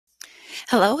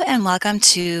Hello and welcome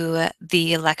to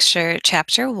the lecture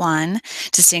Chapter 1,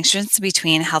 Distinctions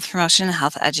Between Health Promotion and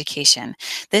Health Education.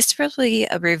 This will be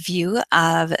a review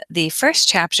of the first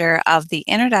chapter of the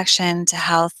Introduction to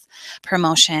Health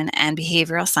Promotion and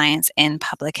Behavioral Science in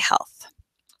Public Health.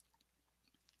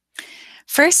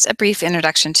 First, a brief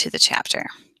introduction to the chapter.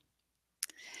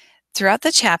 Throughout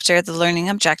the chapter, the learning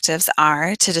objectives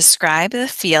are to describe the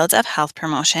field of health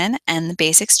promotion and the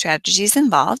basic strategies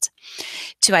involved,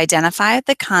 to identify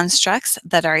the constructs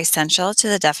that are essential to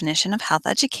the definition of health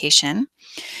education,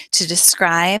 to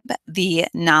describe the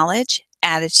knowledge,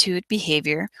 attitude,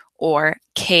 behavior, or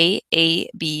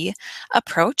KAB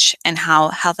approach and how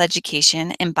health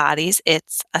education embodies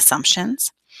its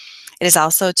assumptions. It is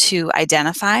also to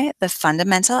identify the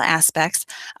fundamental aspects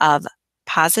of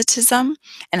positivism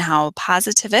and how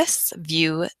positivists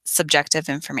view subjective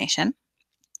information.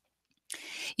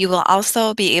 You will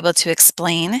also be able to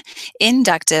explain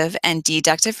inductive and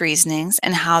deductive reasonings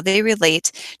and how they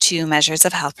relate to measures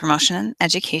of health promotion and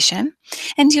education.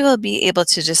 And you will be able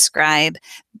to describe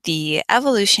the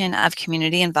evolution of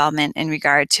community involvement in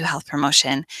regard to health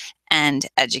promotion and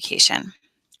education.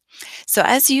 So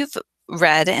as you've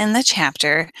read in the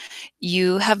chapter,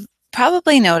 you have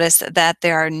probably noticed that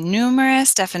there are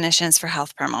numerous definitions for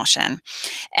health promotion,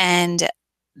 and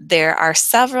there are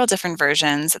several different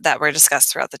versions that were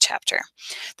discussed throughout the chapter.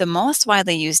 The most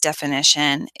widely used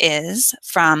definition is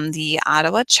from the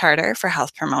Ottawa Charter for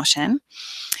Health Promotion,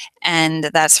 and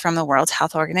that's from the World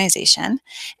Health Organization.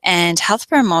 And health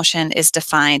promotion is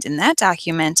defined in that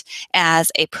document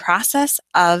as a process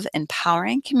of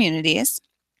empowering communities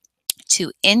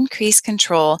to increase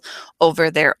control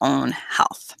over their own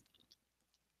health.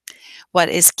 What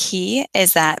is key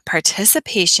is that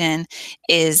participation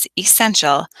is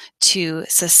essential to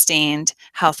sustained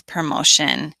health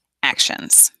promotion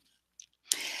actions.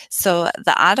 So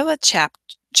the Ottawa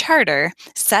Charter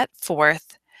set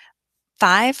forth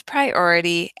 5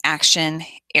 priority action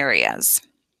areas.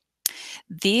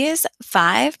 These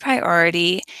 5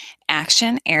 priority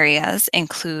action areas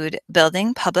include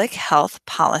building public health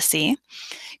policy,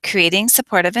 creating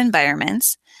supportive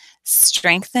environments,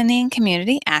 strengthening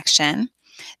community action,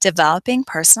 developing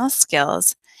personal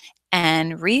skills,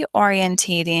 and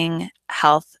reorientating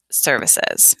health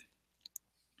services.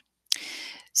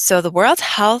 So the World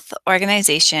Health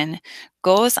Organization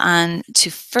goes on to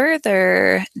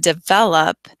further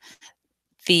develop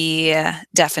the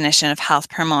definition of health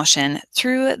promotion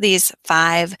through these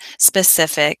 5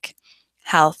 specific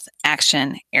health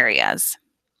action areas.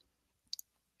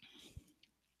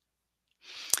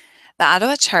 The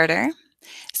Ottawa Charter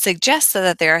suggests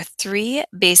that there are 3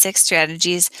 basic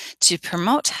strategies to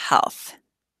promote health.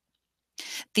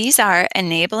 These are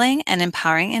enabling and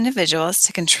empowering individuals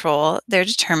to control their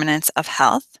determinants of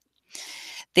health.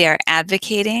 They are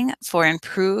advocating for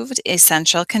improved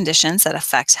essential conditions that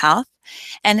affect health,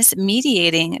 and it's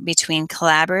mediating between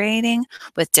collaborating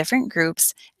with different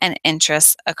groups and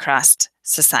interests across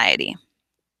society.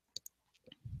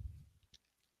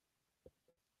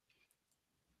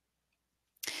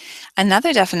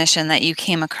 Another definition that you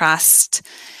came across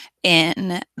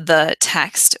in the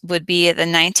text would be the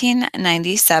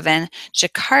 1997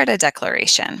 Jakarta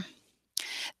Declaration.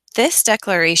 This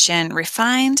declaration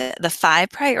refined the 5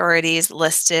 priorities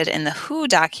listed in the WHO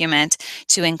document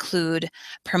to include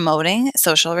promoting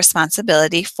social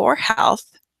responsibility for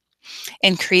health,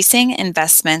 increasing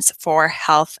investments for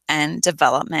health and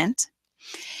development,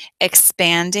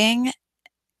 expanding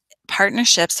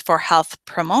partnerships for health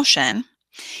promotion,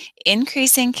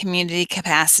 increasing community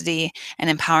capacity and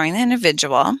empowering the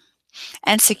individual,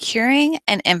 and securing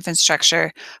an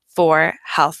infrastructure for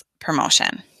health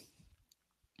promotion.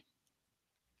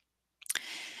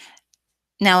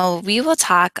 Now, we will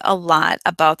talk a lot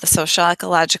about the social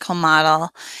ecological model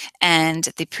and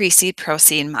the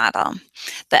precede-proceed model.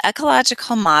 The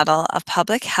ecological model of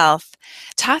public health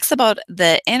talks about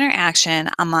the interaction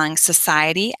among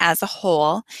society as a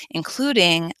whole,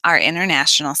 including our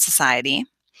international society.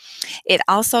 It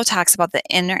also talks about the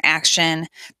interaction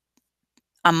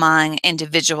among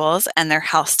individuals and their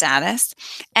health status,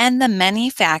 and the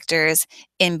many factors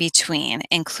in between,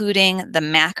 including the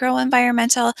macro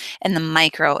environmental and the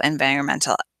micro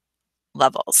environmental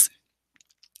levels.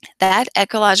 That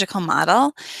ecological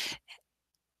model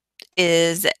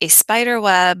is a spider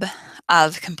web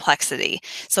of complexity.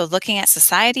 So looking at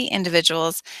society,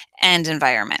 individuals, and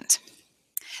environment.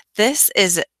 This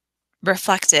is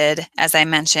reflected, as I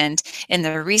mentioned, in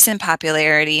the recent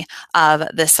popularity of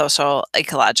the social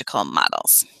ecological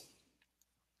models.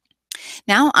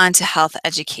 Now on to health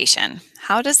education.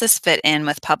 How does this fit in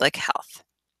with public health?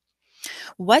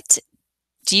 What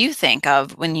do you think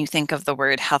of when you think of the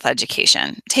word health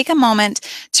education? Take a moment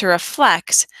to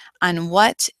reflect on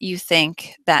what you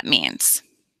think that means.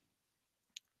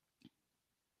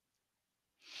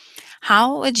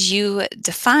 How would you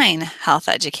define health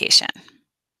education?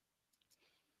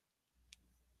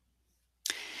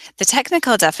 The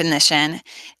technical definition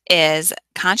is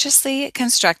consciously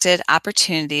constructed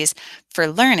opportunities for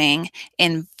learning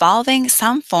involving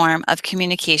some form of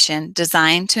communication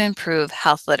designed to improve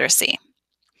health literacy.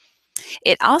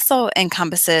 It also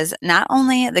encompasses not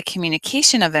only the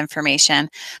communication of information,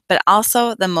 but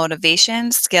also the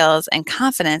motivation, skills, and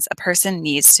confidence a person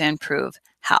needs to improve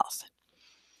health.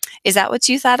 Is that what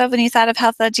you thought of when you thought of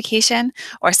health education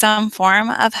or some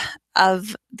form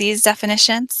of these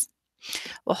definitions?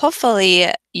 Well, hopefully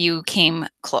you came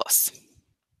close.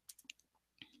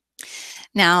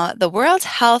 Now, the World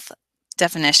Health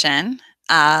definition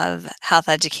of health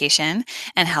education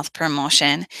and health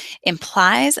promotion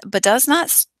implies but does not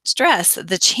stress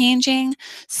the changing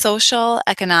social,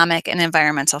 economic, and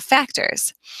environmental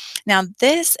factors. Now,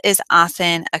 this is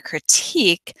often a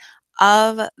critique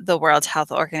of the World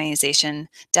Health Organization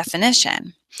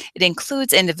definition. It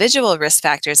includes individual risk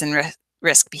factors and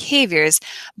risk behaviors,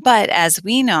 but as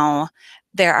we know,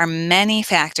 there are many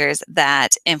factors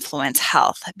that influence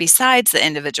health besides the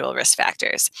individual risk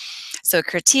factors. So a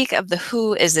critique of the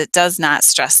WHO is it does not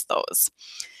stress those.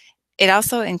 It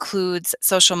also includes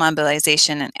social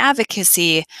mobilization and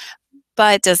advocacy,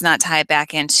 but does not tie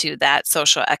back into that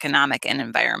social, economic, and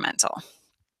environmental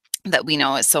that we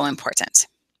know is so important.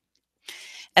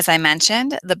 As I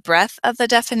mentioned, the breadth of the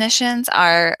definitions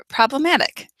are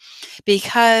problematic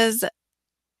because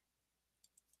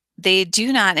they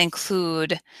do not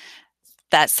include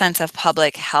that sense of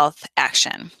public health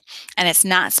action. And it's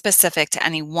not specific to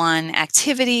any one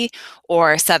activity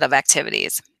or set of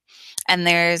activities. And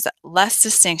there's less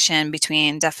distinction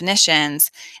between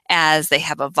definitions as they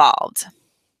have evolved.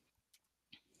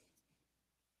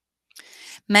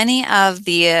 Many of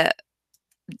the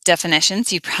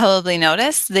definitions, you probably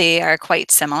noticed, they are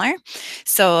quite similar.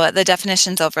 So the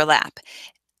definitions overlap.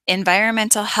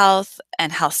 Environmental health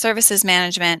and health services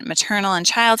management, maternal and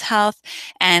child health,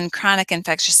 and chronic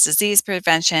infectious disease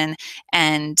prevention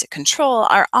and control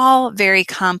are all very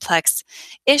complex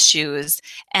issues,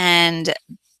 and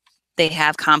they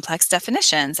have complex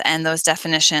definitions, and those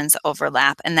definitions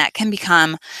overlap, and that can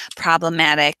become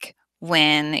problematic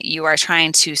when you are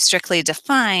trying to strictly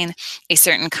define a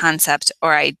certain concept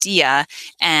or idea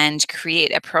and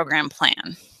create a program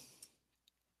plan.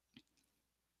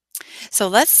 So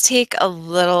let's take a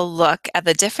little look at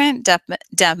the different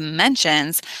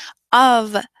dimensions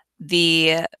of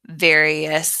the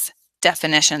various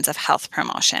definitions of health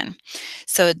promotion.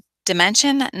 So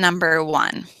dimension number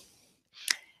 1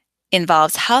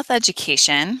 involves health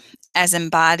education as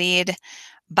embodied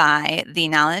by the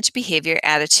knowledge, behavior,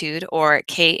 attitude, or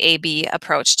KAB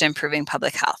approach to improving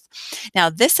public health. Now,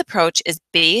 this approach is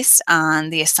based on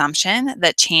the assumption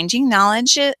that changing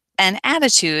knowledge and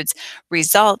attitudes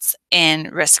results in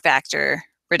risk factor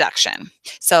reduction.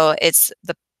 So it's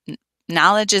the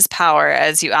knowledge is power,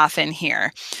 as you often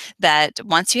hear, that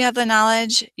once you have the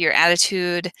knowledge, your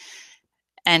attitude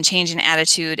and change in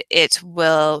attitude, it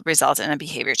will result in a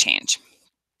behavior change.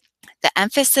 The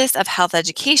emphasis of health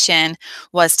education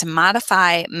was to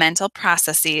modify mental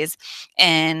processes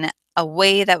in a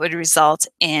way that would result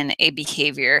in a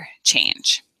behavior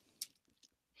change.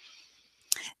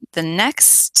 The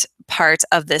next part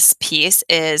of this piece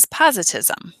is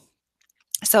positivism.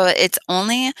 So it's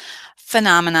only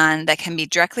phenomenon that can be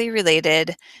directly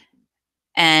related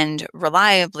and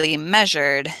reliably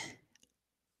measured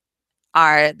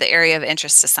are the area of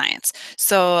interest to science.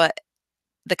 So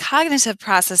the cognitive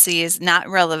processes not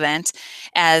relevant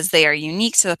as they are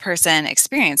unique to the person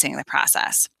experiencing the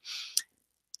process.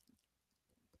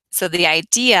 So the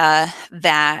idea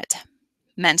that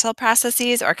mental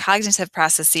processes or cognitive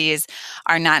processes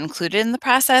are not included in the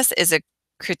process is a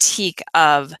critique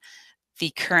of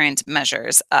the current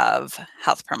measures of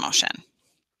health promotion.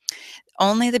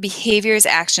 Only the behaviors,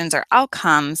 actions, or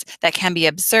outcomes that can be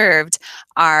observed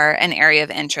are an area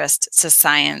of interest to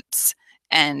science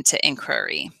and to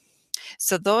inquiry.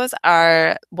 So those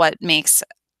are what makes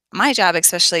my job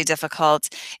especially difficult,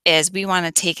 is we want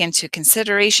to take into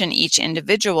consideration each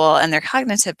individual and their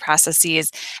cognitive processes,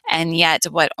 and yet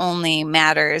what only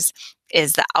matters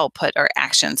is the output or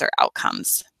actions or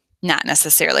outcomes, not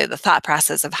necessarily the thought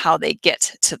process of how they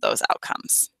get to those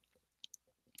outcomes.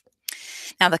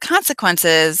 Now, the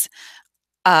consequences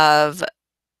of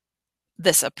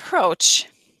this approach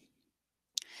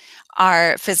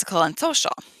are physical and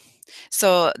social.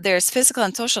 So there's physical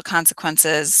and social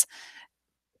consequences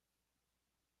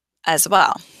as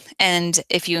well. And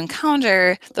if you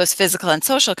encounter those physical and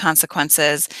social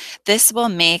consequences, this will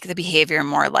make the behavior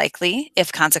more likely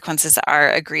if consequences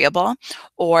are agreeable,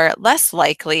 or less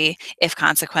likely if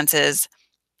consequences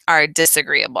are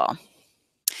disagreeable.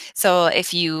 So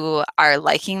if you are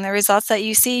liking the results that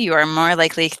you see, you are more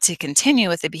likely to continue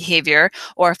with the behavior,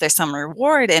 or if there's some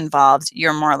reward involved,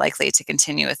 you're more likely to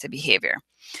continue with the behavior.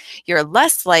 You're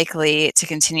less likely to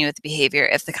continue with the behavior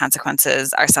if the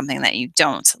consequences are something that you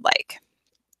don't like.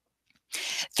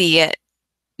 The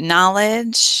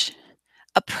knowledge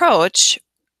approach,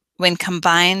 when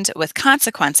combined with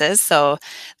consequences, so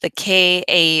the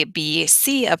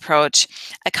KABC approach,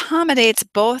 accommodates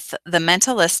both the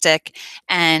mentalistic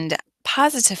and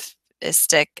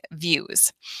positivistic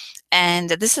views. And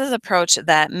this is an approach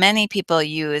that many people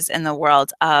use in the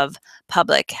world of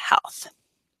public health.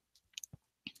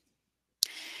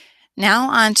 Now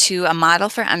on to a model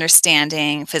for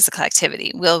understanding physical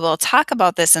activity. We'll talk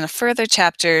about this in further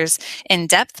chapters in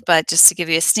depth, but just to give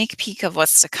you a sneak peek of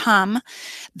what's to come,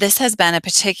 this has been a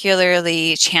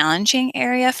particularly challenging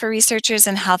area for researchers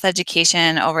in health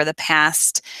education over the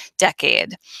past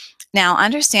decade. Now,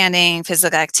 understanding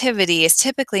physical activity is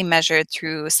typically measured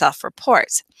through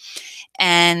self-report,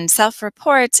 and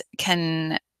self-report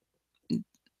can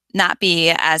not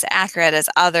be as accurate as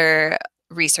other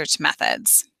research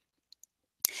methods.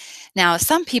 Now,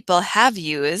 some people have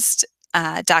used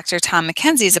Dr. Tom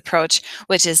McKenzie's approach,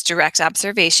 which is direct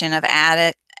observation of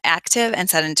active and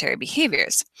sedentary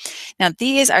behaviors. Now,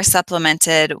 these are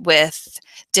supplemented with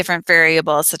different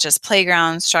variables such as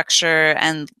playground, structure,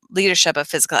 and leadership of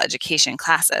physical education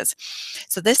classes.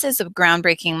 So this is a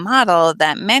groundbreaking model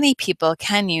that many people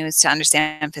can use to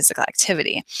understand physical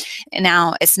activity.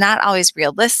 Now, it's not always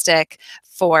realistic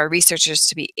for researchers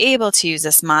to be able to use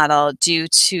this model due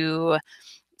to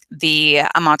the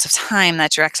amount of time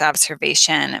that direct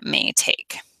observation may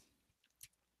take.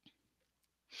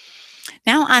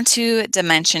 Now on to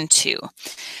Dimension 2.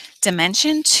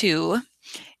 Dimension 2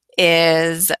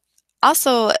 is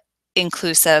also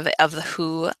inclusive of the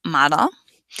WHO model,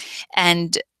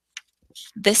 and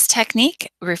this technique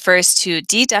refers to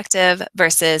deductive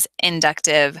versus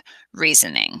inductive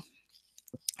reasoning.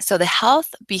 So the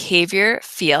health behavior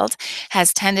field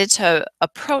has tended to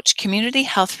approach community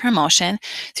health promotion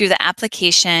through the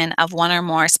application of one or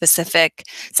more specific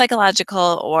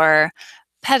psychological or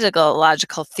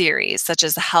pedagogical theories, such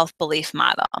as the health belief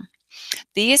model.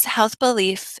 These health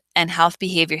belief and health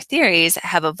behavior theories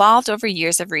have evolved over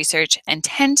years of research and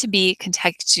tend to be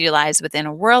contextualized within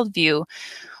a worldview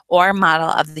or model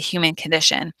of the human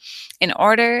condition in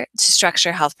order to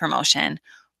structure health promotion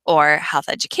or health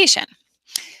education.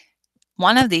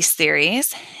 One of these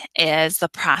theories is the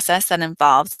process that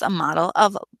involves a model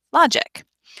of logic,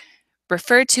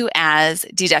 referred to as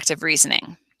deductive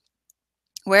reasoning,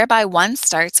 whereby one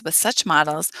starts with such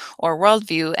models or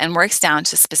worldview and works down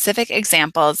to specific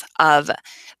examples of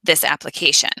this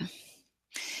application.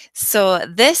 So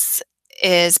this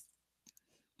is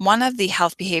one of the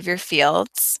health behavior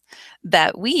fields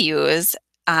that we use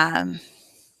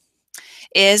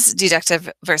is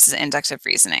deductive versus inductive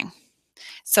reasoning.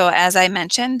 So as I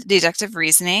mentioned, deductive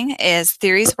reasoning is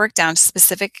theories worked down to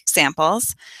specific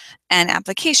examples and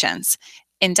applications.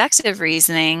 Inductive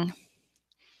reasoning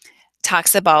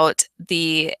talks about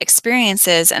the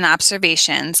experiences and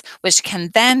observations which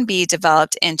can then be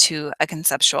developed into a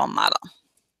conceptual model.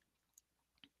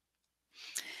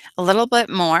 A little bit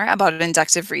more about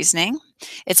inductive reasoning.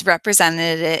 It's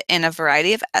represented in a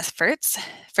variety of efforts.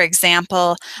 For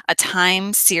example, a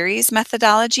time series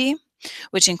methodology,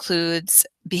 which includes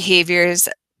behaviors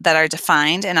that are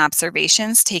defined in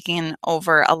observations taken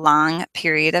over a long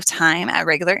period of time at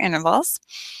regular intervals.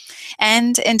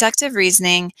 And inductive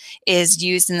reasoning is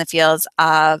used in the fields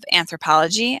of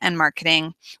anthropology and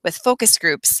marketing with focus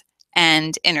groups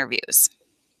and interviews.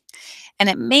 And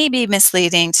it may be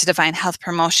misleading to define health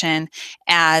promotion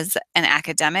as an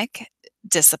academic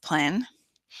discipline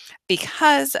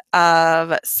because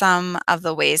of some of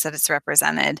the ways that it's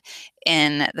represented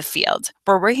in the field.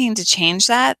 We're working to change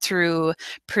that through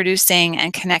producing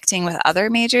and connecting with other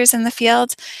majors in the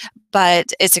field,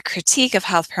 but it's a critique of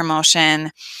health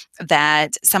promotion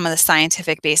that some of the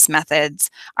scientific-based methods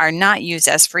are not used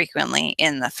as frequently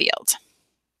in the field.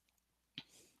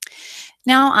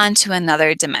 Now on to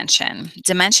another dimension.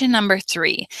 Dimension number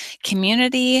 3,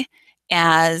 community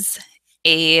as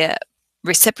a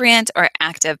recipient or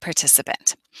active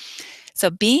participant.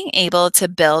 So being able to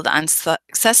build on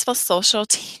successful social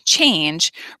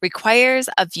change requires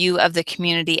a view of the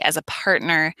community as a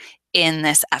partner in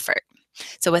this effort.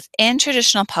 So within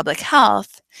traditional public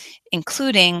health,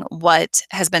 including what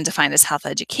has been defined as health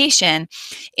education,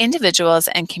 individuals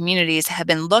and communities have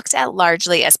been looked at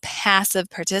largely as passive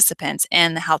participants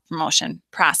in the health promotion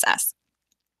process.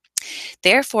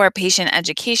 Therefore, patient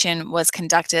education was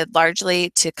conducted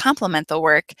largely to complement the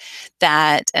work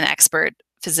that an expert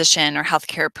physician or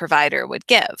healthcare provider would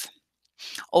give.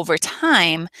 Over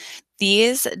time,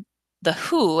 the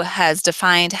WHO has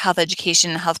defined health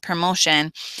education and health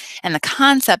promotion and the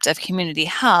concept of community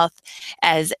health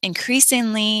as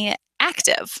increasingly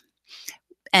active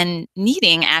and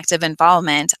needing active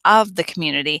involvement of the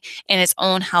community in its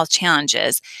own health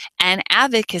challenges and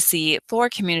advocacy for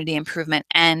community improvement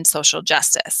and social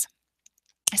justice.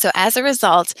 So as a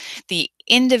result, the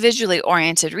individually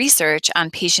oriented research on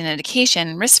patient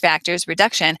education risk factors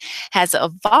reduction has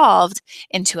evolved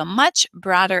into a much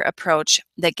broader approach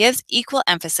that gives equal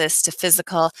emphasis to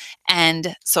physical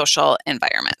and social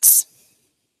environments.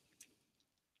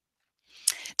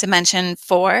 Dimension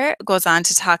 4 goes on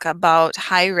to talk about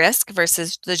high risk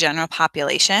versus the general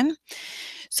population.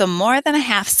 So more than a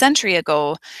half century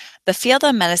ago, the field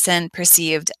of medicine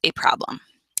perceived a problem.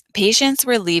 Patients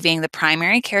were leaving the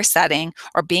primary care setting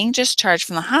or being discharged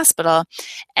from the hospital,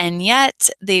 and yet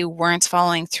they weren't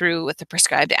following through with the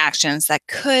prescribed actions that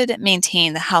could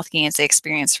maintain the health gains they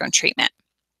experienced from treatment.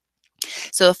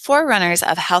 So the forerunners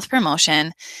of health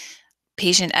promotion,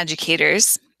 patient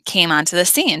educators, came onto the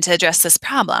scene to address this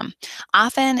problem,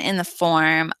 often in the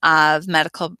form of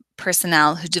medical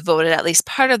personnel who devoted at least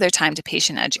part of their time to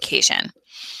patient education.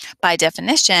 By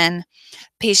definition,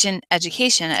 patient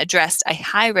education addressed a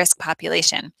high-risk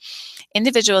population,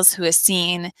 individuals who are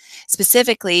seen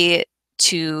specifically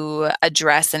to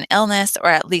address an illness or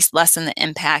at least lessen the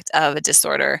impact of a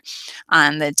disorder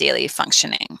on the daily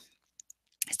functioning.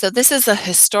 So this is a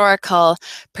historical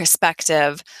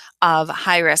perspective of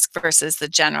high risk versus the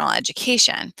general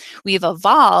education. We've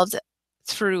evolved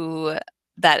through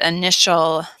that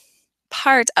initial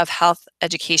part of health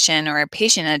education or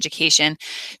patient education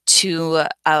to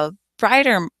a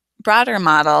broader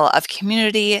model of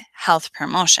community health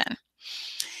promotion.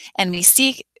 And we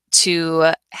seek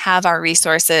to have our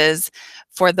resources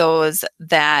for those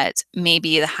that may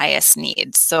be the highest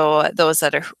need. So those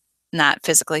that are not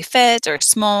physically fit or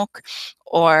smoke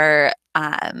or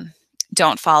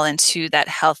don't fall into that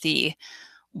healthy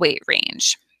weight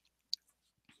range.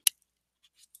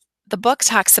 The book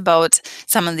talks about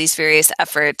some of these various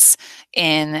efforts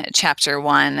in chapter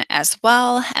 1 as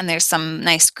well, and there's some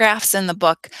nice graphs in the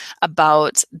book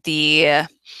about the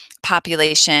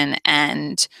population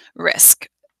and risk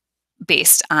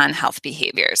based on health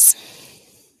behaviors.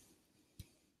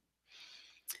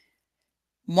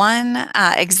 One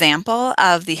example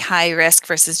of the high risk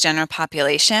versus general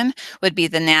population would be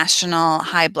the National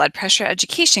High Blood Pressure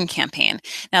Education Campaign.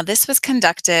 Now, this was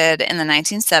conducted in the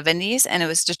 1970s, and it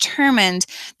was determined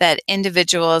that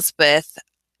individuals with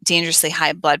dangerously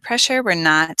high blood pressure were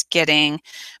not getting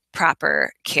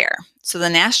proper care. So the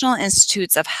National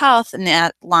Institutes of Health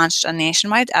launched a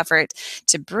nationwide effort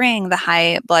to bring the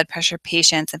high blood pressure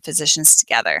patients and physicians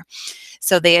together.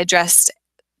 So they addressed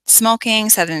smoking,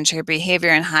 sedentary behavior,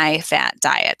 and high-fat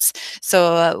diets.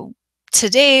 So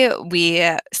today we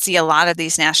see a lot of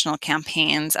these national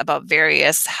campaigns about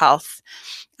various health.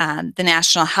 The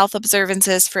National Health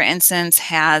Observances, for instance,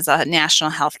 has a national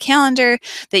health calendar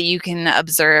that you can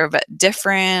observe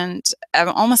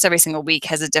almost every single week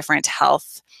has a different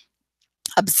health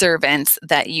observance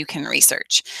that you can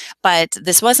research. But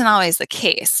this wasn't always the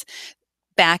case.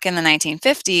 Back in the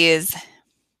 1950s,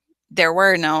 there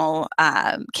were no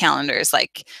calendars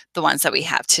like the ones that we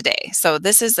have today. So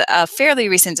this is a fairly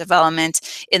recent development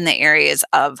in the areas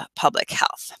of public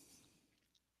health.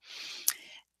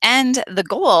 And the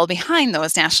goal behind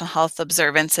those national health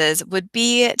observances would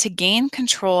be to gain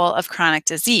control of chronic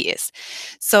disease.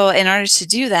 So in order to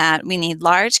do that, we need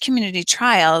large community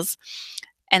trials,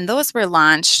 and those were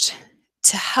launched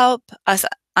to help us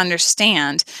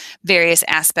understand various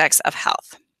aspects of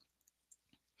health.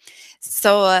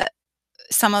 So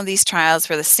some of these trials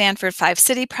were the Stanford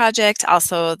 5-City Project,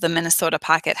 also the Minnesota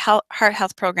Pocket Heart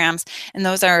Health Programs, and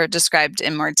those are described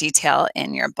in more detail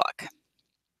in your book.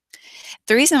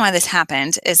 The reason why this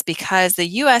happened is because the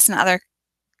US and other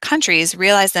countries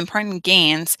realized the important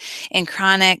gains in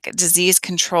chronic disease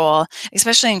control,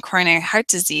 especially in coronary heart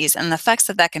disease, and the effects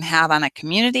that can have on a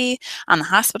community, on the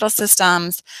hospital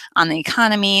systems, on the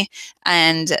economy,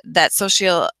 and that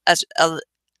social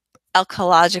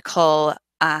ecological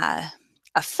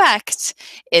effect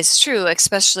is true,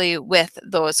 especially with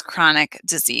those chronic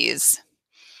disease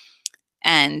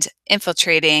and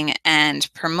infiltrating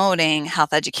and promoting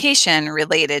health education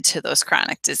related to those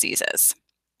chronic diseases.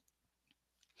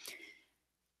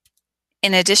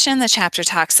 In addition, the chapter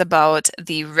talks about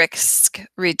the risk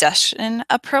reduction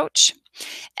approach.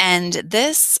 And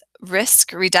this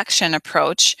risk reduction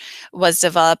approach was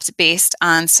developed based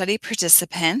on study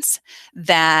participants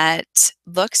that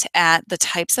looked at the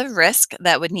types of risk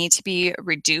that would need to be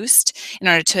reduced in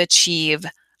order to achieve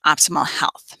optimal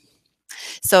health.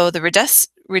 So the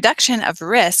reduction of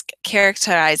risk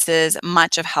characterizes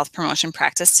much of health promotion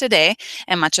practice today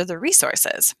and much of the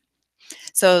resources.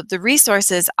 So the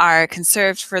resources are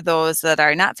conserved for those that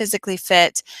are not physically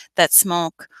fit, that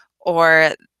smoke,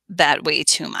 or that weigh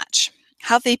too much.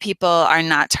 Healthy people are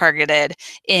not targeted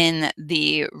in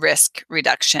the risk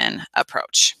reduction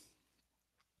approach.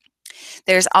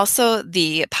 There's also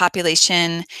the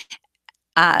population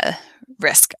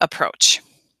risk approach.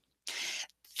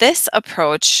 This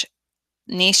approach,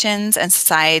 nations and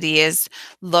societies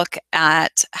look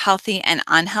at healthy and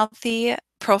unhealthy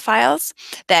profiles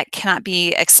that cannot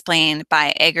be explained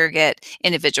by aggregate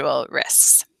individual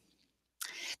risks.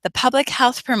 The public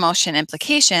health promotion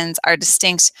implications are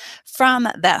distinct from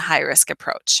that high-risk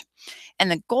approach.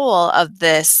 And the goal of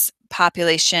this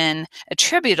population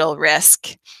attributable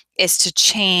risk is to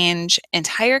change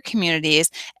entire communities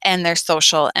and their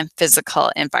social and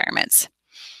physical environments.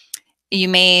 You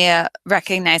may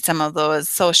recognize some of those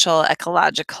social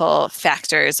ecological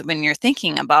factors when you're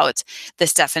thinking about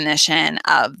this definition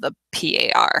of the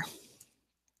PAR.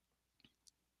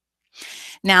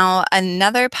 Now,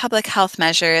 another public health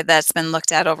measure that's been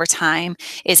looked at over time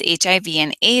is HIV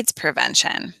and AIDS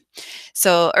prevention.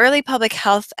 So early public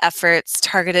health efforts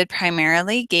targeted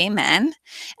primarily gay men,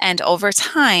 and over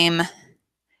time,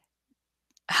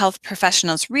 health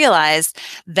professionals realized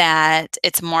that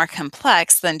it's more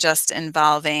complex than just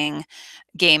involving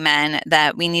gay men,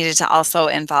 that we needed to also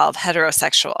involve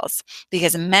heterosexuals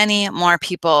because many more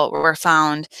people were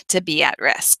found to be at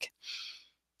risk.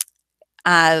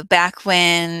 Back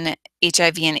when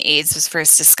HIV and AIDS was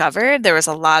first discovered, there was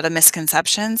a lot of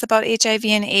misconceptions about HIV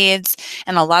and AIDS,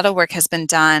 and a lot of work has been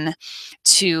done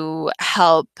to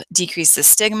help decrease the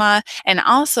stigma and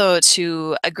also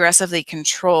to aggressively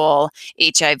control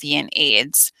HIV and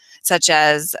AIDS, such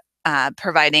as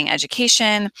providing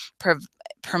education,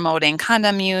 promoting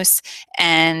condom use,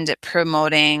 and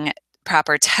promoting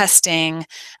proper testing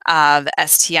of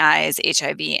STIs,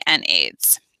 HIV, and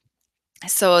AIDS.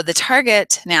 So the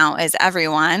target now is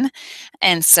everyone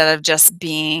instead of just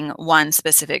being one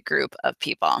specific group of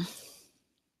people.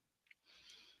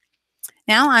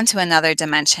 Now on to another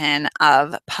dimension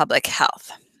of public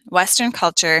health: Western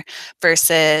culture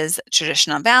versus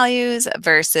traditional values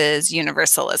versus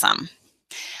universalism.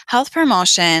 Health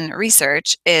promotion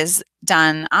research is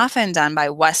often done by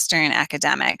Western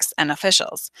academics and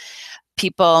officials.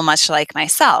 People, much like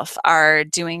myself, are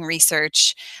doing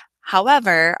research.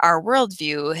 However, our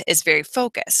worldview is very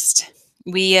focused.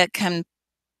 We can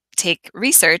take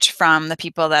research from the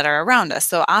people that are around us.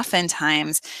 So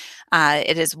oftentimes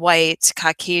it is white,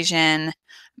 Caucasian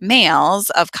males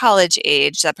of college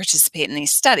age that participate in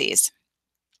these studies.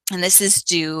 And this is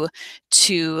due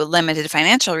to limited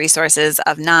financial resources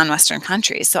of non-Western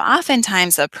countries. So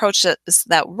oftentimes the approach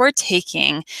that we're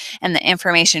taking and the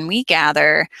information we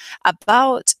gather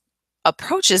about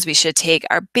approaches we should take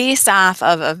are based off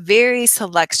of a very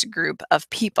select group of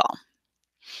people.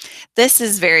 This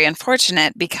is very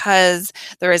unfortunate because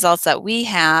the results that we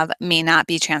have may not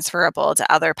be transferable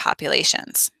to other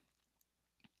populations.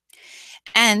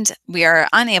 And we are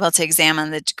unable to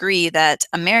examine the degree that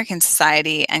American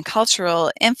society and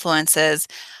cultural influences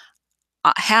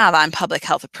have on public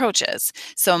health approaches.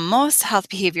 So most health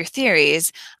behavior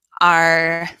theories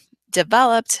are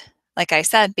developed, like I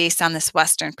said, based on this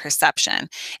Western perception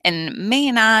and may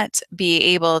not be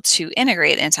able to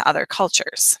integrate into other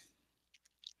cultures.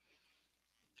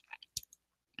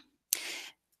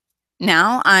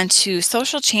 Now on to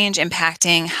social change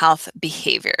impacting health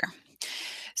behavior.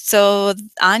 So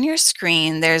on your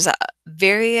screen, there's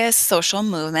various social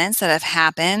movements that have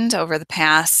happened over the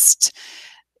past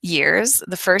years.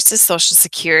 The first is Social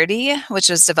Security, which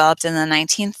was developed in the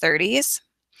 1930s.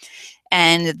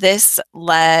 And this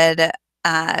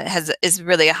is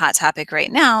really a hot topic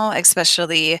right now,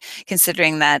 especially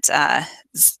considering that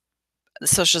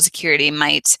Social Security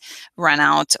might run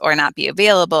out or not be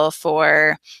available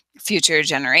for future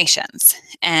generations.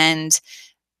 And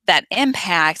that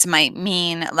impact might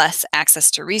mean less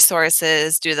access to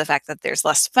resources due to the fact that there's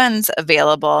less funds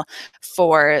available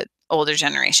for older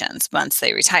generations once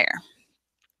they retire.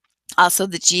 Also,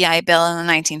 the GI Bill in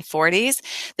the 1940s,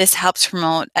 this helps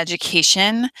promote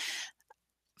education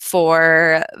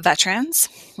for veterans,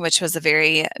 which was a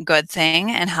very good thing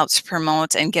and helped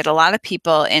promote and get a lot of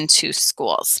people into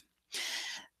schools.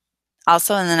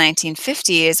 Also in the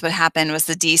 1950s, what happened was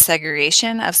the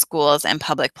desegregation of schools and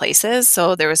public places.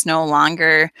 So there was no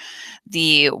longer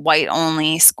the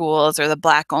white-only schools or the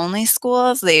black-only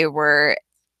schools. They were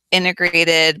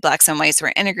integrated, blacks and whites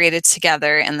were integrated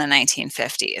together in the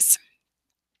 1950s.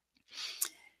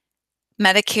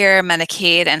 Medicare,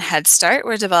 Medicaid, and Head Start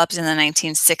were developed in the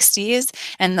 1960s,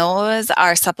 and those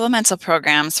are supplemental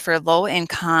programs for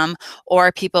low-income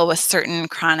or people with certain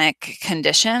chronic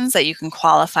conditions that you can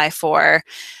qualify for.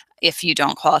 If you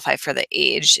don't qualify for the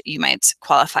age, you might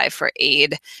qualify for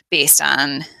aid based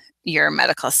on your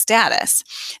medical status.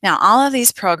 Now, all of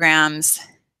these programs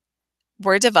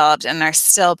were developed and are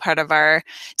still part of our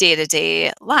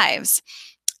day-to-day lives.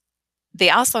 They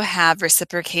also have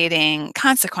reciprocating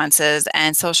consequences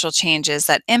and social changes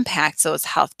that impact those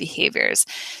health behaviors.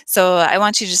 So I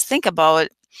want you to just think about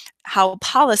how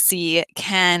policy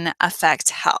can affect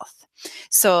health.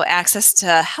 So access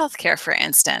to healthcare, for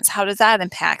instance, how does that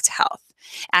impact health?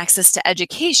 Access to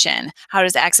education, how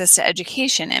does access to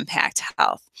education impact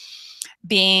health?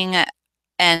 Being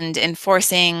and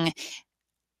enforcing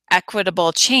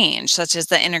equitable change, such as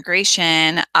the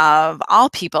integration of all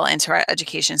people into our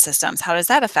education systems, how does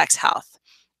that affect health?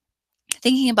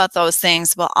 Thinking about those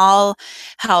things will all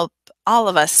help all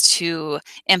of us to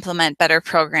implement better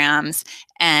programs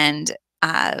and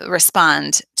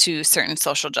respond to certain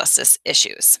social justice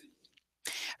issues.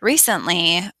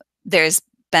 Recently, there's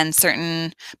been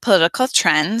certain political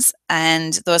trends,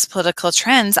 and those political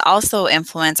trends also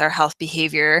influence our health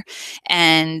behavior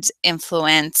and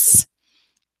influence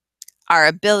our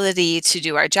ability to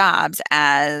do our jobs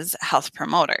as health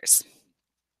promoters.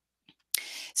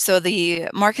 So the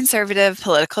more conservative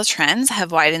political trends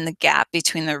have widened the gap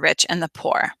between the rich and the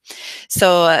poor.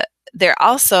 So there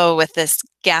also, with this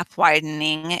gap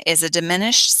widening, is a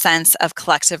diminished sense of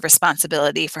collective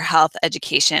responsibility for health,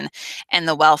 education, and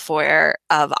the welfare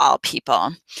of all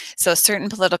people. So certain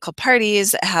political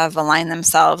parties have aligned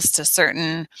themselves to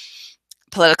certain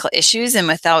political issues, and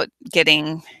without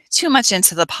getting too much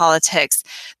into the politics,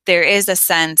 there is a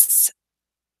sense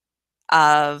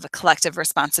of collective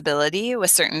responsibility with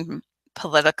certain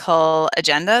political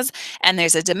agendas, and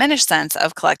there's a diminished sense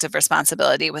of collective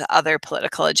responsibility with other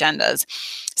political agendas.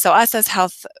 So us as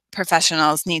health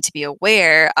professionals need to be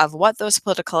aware of what those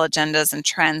political agendas and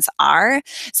trends are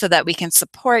so that we can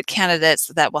support candidates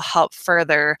that will help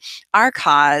further our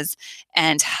cause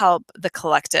and help the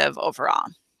collective overall.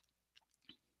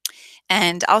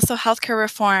 And also, healthcare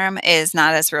reform is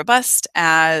not as robust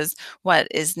as what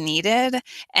is needed,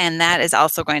 and that is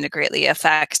also going to greatly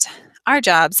affect our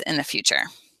jobs in the future.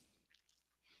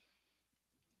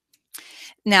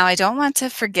 Now, I don't want to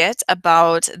forget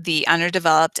about the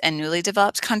underdeveloped and newly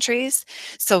developed countries.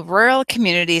 So rural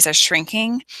communities are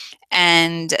shrinking,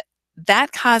 and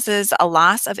that causes a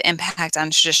loss of impact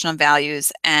on traditional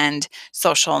values and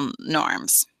social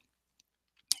norms.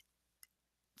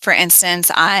 For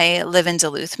instance, I live in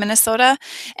Duluth, Minnesota,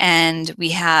 and we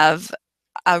have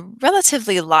a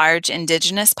relatively large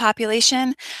Indigenous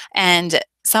population, and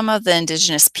some of the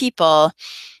Indigenous people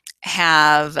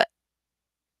have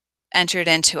entered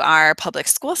into our public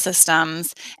school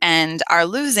systems and are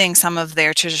losing some of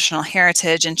their traditional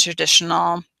heritage and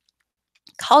traditional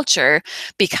culture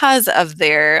because of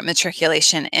their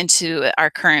matriculation into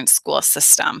our current school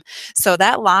system. So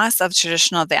that loss of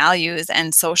traditional values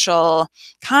and social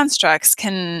constructs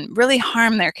can really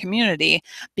harm their community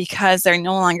because they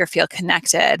no longer feel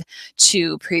connected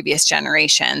to previous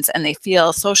generations, and they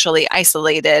feel socially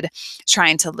isolated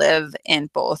trying to live in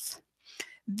both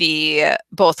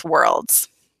worlds.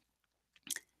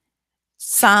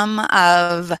 Some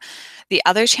of the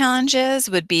other challenges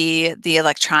would be the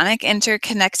electronic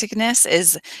interconnectedness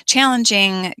is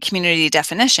challenging community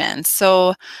definitions.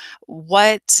 So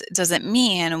what does it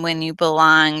mean when you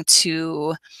belong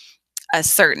to a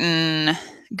certain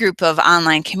group of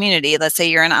online community? Let's say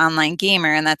you're an online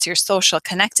gamer and that's your social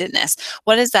connectedness.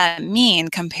 What does that mean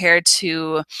compared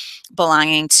to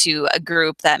belonging to a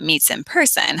group that meets in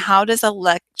person? How does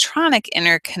electronic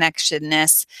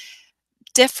interconnectedness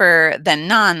differ than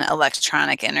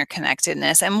non-electronic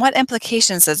interconnectedness, and what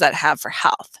implications does that have for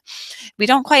health? We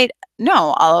don't quite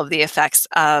know all of the effects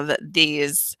of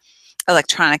these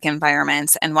electronic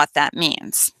environments and what that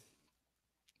means.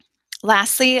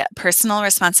 Lastly, personal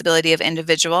responsibility of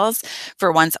individuals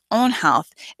for one's own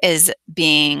health is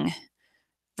being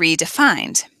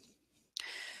redefined.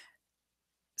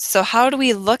 So how do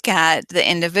we look at the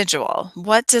individual?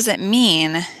 What does it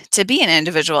mean to be an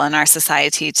individual in our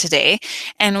society today?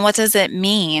 And what does it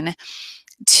mean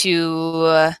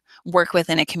to work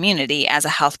within a community as a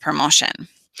health promotion?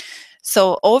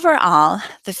 So overall,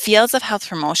 the fields of health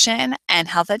promotion and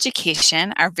health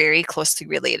education are very closely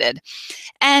related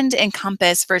and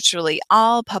encompass virtually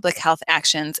all public health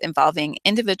actions involving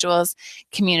individuals,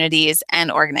 communities,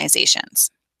 and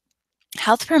organizations.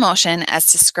 Health promotion, as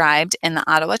described in the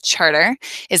Ottawa Charter,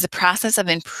 is the process of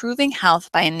improving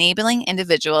health by enabling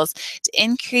individuals to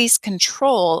increase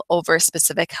control over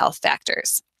specific health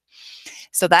factors.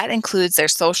 So that includes their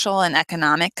social and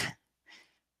economic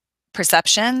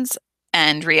perceptions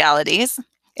and realities.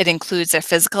 It includes their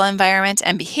physical environment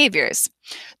and behaviors.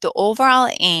 The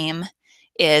overall aim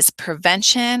is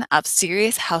prevention of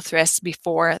serious health risks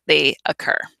before they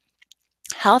occur.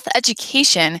 Health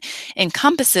education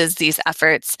encompasses these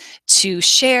efforts to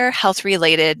share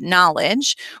health-related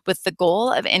knowledge with the goal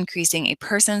of increasing a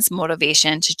person's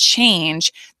motivation to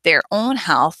change their own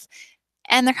health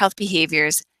and their health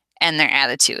behaviors and their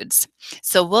attitudes.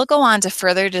 So we'll go on to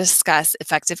further discuss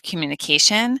effective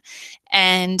communication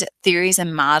and theories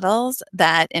and models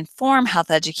that inform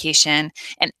health education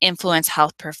and influence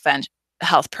health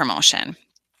promotion.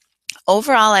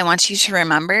 Overall, I want you to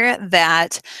remember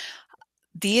that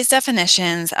these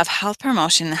definitions of health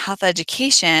promotion and health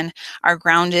education are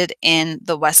grounded in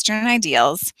the Western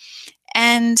ideals,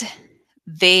 and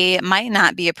they might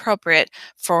not be appropriate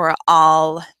for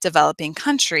all developing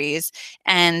countries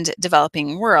and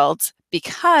developing worlds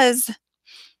because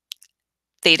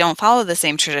they don't follow the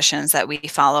same traditions that we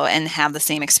follow and have the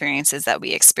same experiences that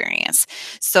we experience.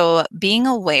 So being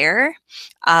aware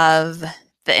of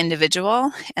the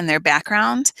individual and their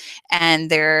background and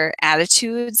their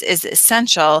attitudes is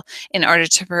essential in order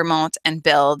to promote and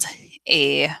build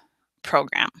a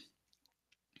program.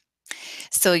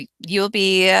 So you'll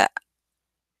be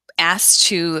asked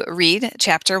to read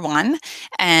chapter 1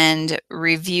 and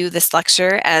review this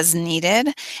lecture as needed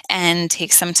and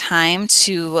take some time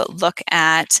to look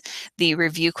at the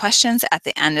review questions at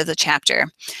the end of the chapter.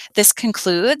 This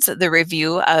concludes the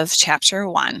review of chapter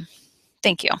 1.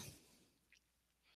 Thank you.